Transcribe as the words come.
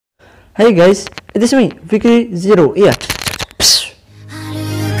Hey guys, it is me, FiqriZero. Yeah.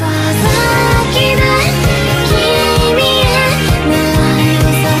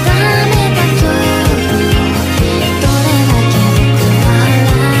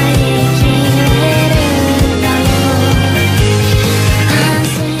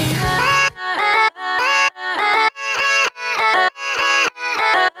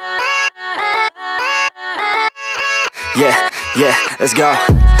 Yeah, let's go.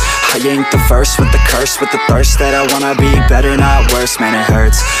 I ain't the first with the curse, with the thirst that I wanna be better, not worse, man it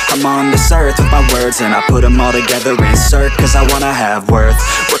hurts. I'm on this earth with my words and I put them all together, insert, cause I wanna have worth.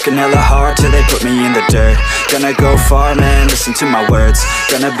 Working hella hard till they put me in the dirt. Gonna go far, man, listen to my words.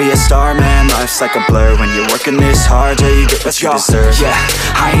 Gonna be a star, man, life's like a blur. When you're working this hard, yeah, you get what you deserve. Yeah,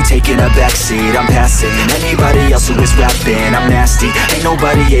 I ain't taking a backseat, I'm passing anybody else who is rapping. I'm nasty, ain't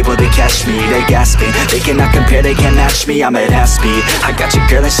nobody able to catch me. They gasping, they cannot compare, they can't match me. I'm at half speed, I got your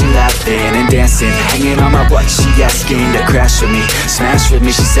girl and she laughing and dancing, hanging on my butt, she asking to crash with me, smash with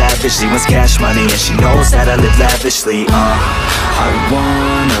me, she savage, she wants cash money, and she knows that I live lavishly. I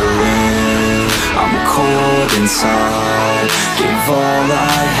wanna live, I'm cold inside, give all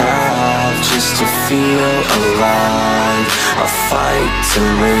I have just to feel alive. I fight to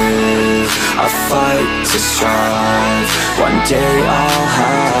live, I fight to strive, one day I'll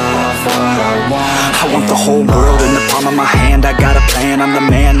have what I want. I want the whole world in the palm of my hand, I got a plan, I'm the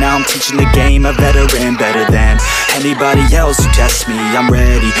man, now I'm teaching the game, a veteran, better than anybody else who tests me. I'm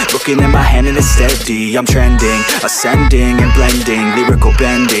ready, looking at my hand and it's steady. I'm trending, ascending and blending, lyrical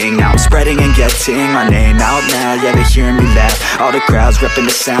bending. Now I'm spreading and getting my name out now. Yeah, they hearing me laugh, all the crowds repping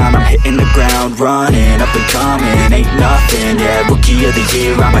the sound. I'm hitting the ground, running, up and coming, ain't nothing. Yeah, rookie of the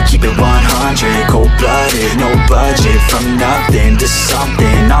year, I'ma keep it 100. Cold-blooded, no budget, from nothing to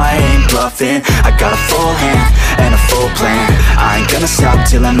something. I ain't bluffing, I got a full hand and a full plan. I ain't gonna stop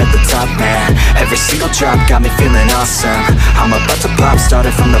till I'm at the top, man. Every single drop got me feeling awesome. I'm about to pop,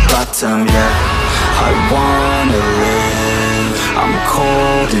 started from the bottom, yeah. I wanna live, I'm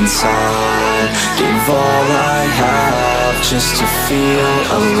cold inside, give all I have just to feel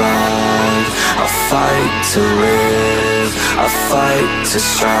alive. I fight to live, I fight to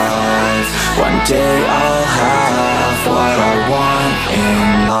strive, one day I'll have what I want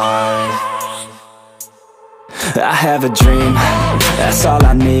in life. I have a dream, that's all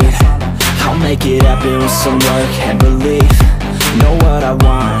I need. I'll make it happen with some work and belief. Know what I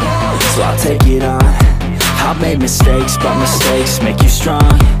want, so I'll take it on. I've made mistakes, but mistakes make you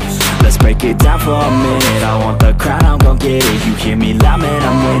strong. Let's break it down for a minute. I want the crown, I'm gon' get it. You hear me loud, man,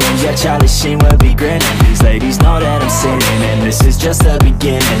 I'm winning. Yeah, Charlie Sheen will be grinning. These ladies know that I'm sinning, and this is just the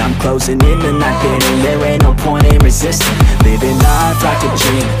beginning. I'm closing in the ninth inning, there ain't no point in resisting. Living life like a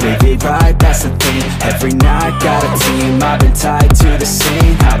dream, live it right, that's the thing. Every night got a team, I've been tied to the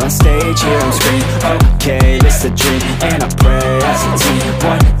scene. Out on stage, here I'm scream, okay, it's a dream. And I pray as a team,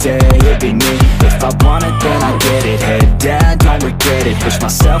 one day it'll be me. If I want it, then I get it. Head down, don't regret it. Push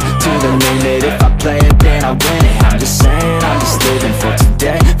myself to the limit, if I play it then I win it. I'm just saying, I'm just living for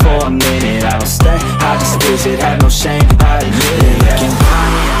today, for a minute. I don't stay, I just visit, have no shame, I admit it. Looking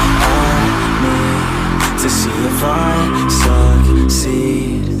right at me, to see if I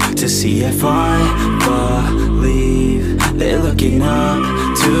succeed, to see if I believe. They're looking up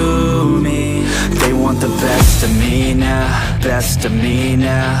to me, they want the best of me now, best of me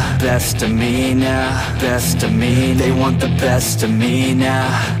now, best of me now, best of me. They want the best of me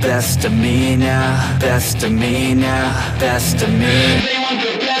now, best of me now, best of me now, best of me. They want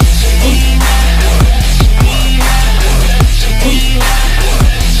the best of me now.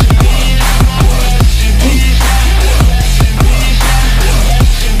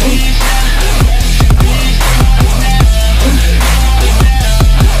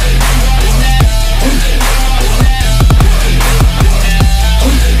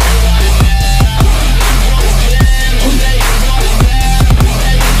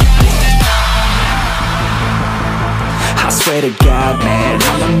 Swear to God, man,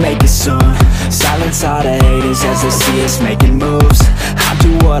 I'ma make it soon. Silence all the haters as they see us making moves. I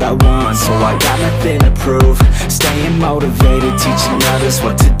do what I want, so I got nothing to prove. Staying motivated, teaching others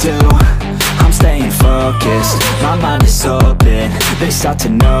what to do. I'm staying focused, my mind is open. They start to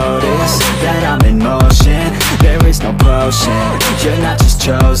notice that I'm in motion. There is no potion, you're not just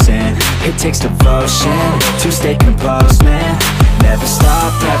chosen. It takes devotion to stay composed, man. Never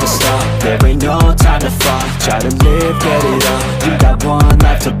stop, there ain't no time to fall. Try to live, get it all, you got one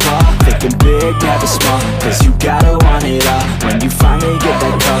life to ball. Thinking big, never small, cause you gotta want it all. When you finally get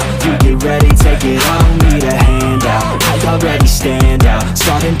that call, you get ready, take it all. Need a handout, I already stand out.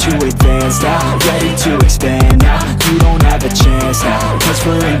 Starting to advance now, ready to expand now. You don't have a chance now, cause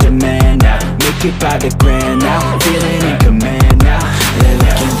we're in demand get by the grand now, feeling in command now. They're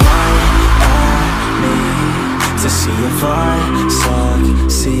looking right at me to see if I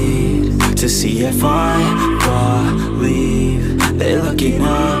succeed, to see if I believe. They're looking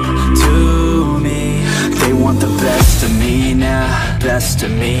up to me. They want the best of me now, best of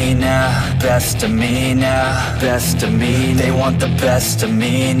me now, best of me now, best of me. They want the best of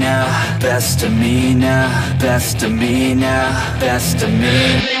me now, best of me now, best of me now, best of me.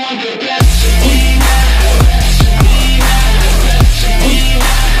 They want the best of me now.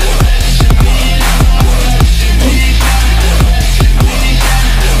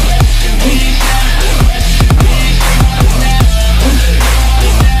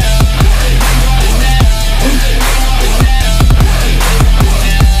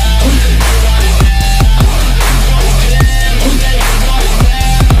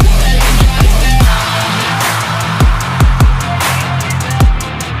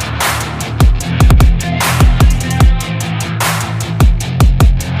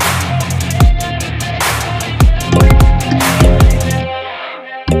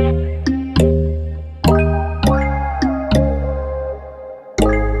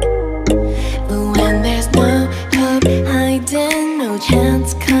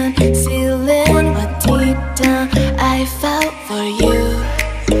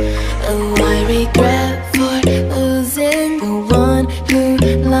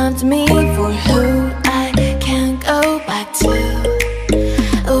 Me for